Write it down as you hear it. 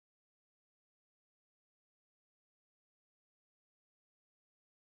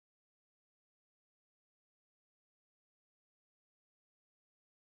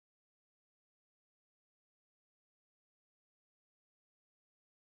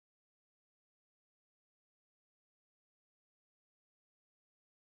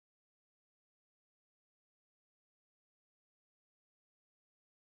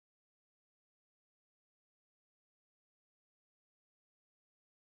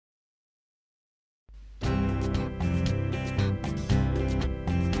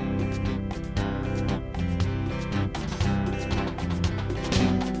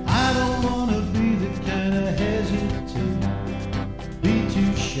gonna hesitate, be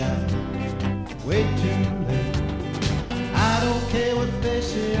too shy, way too late. I don't care what they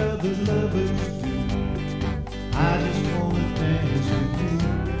say other lovers do, I just wanna dance with you.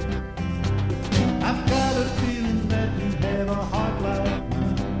 I've got a feeling that you have a heart like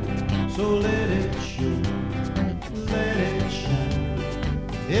mine, so let it show, let it shine.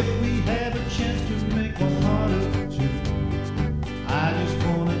 If we have a chance to make one heart of two, I just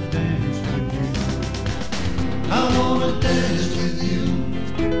wanna dance with you. I wanna dance with you,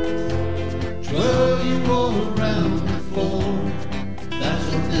 twirl you all around the floor. That's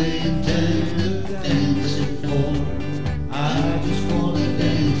what they intended dancing for. I just wanna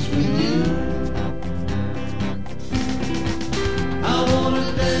dance with you. I wanna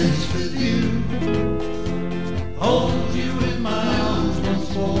dance with you, hold you in my arms once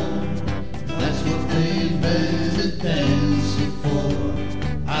more. That's what they invented dancing for.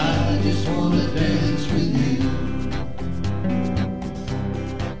 I just wanna dance with you.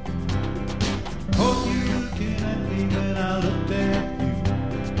 Caught you looking at me when I looked at you.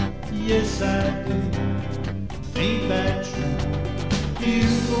 Yes, I did. Ain't that true? You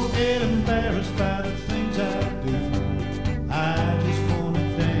don't get embarrassed by the things I do. I just wanna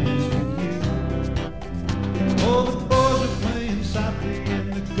dance with you. Oh, the boys are playing softly and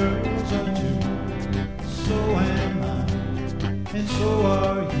the girls are too. So am I, and so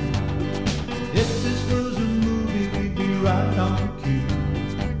are you. If this was a movie, we'd be right on cue.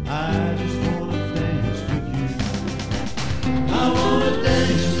 I just wanna dance with you. I wanna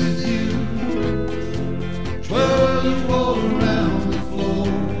dance with you, twirl you all around the floor.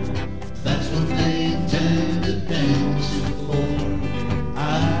 That's what they intended dancing for. I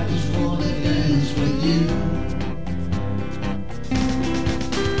just wanna dance with you.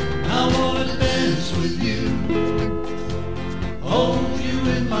 I wanna dance with you, hold you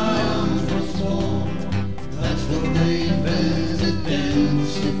in my arms once more. That's what they invented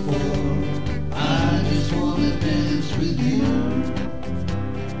dancing for. I just wanna dance with you.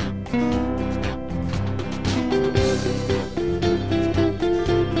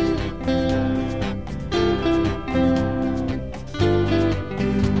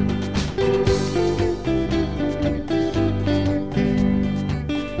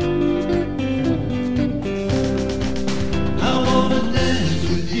 I wanna dance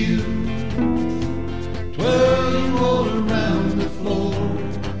with you, twirl you all around the floor.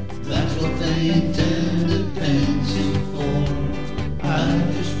 That's what they intended dancing for. I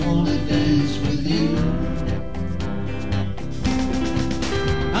just wanna dance with you.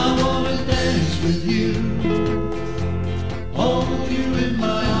 I wanna dance with you.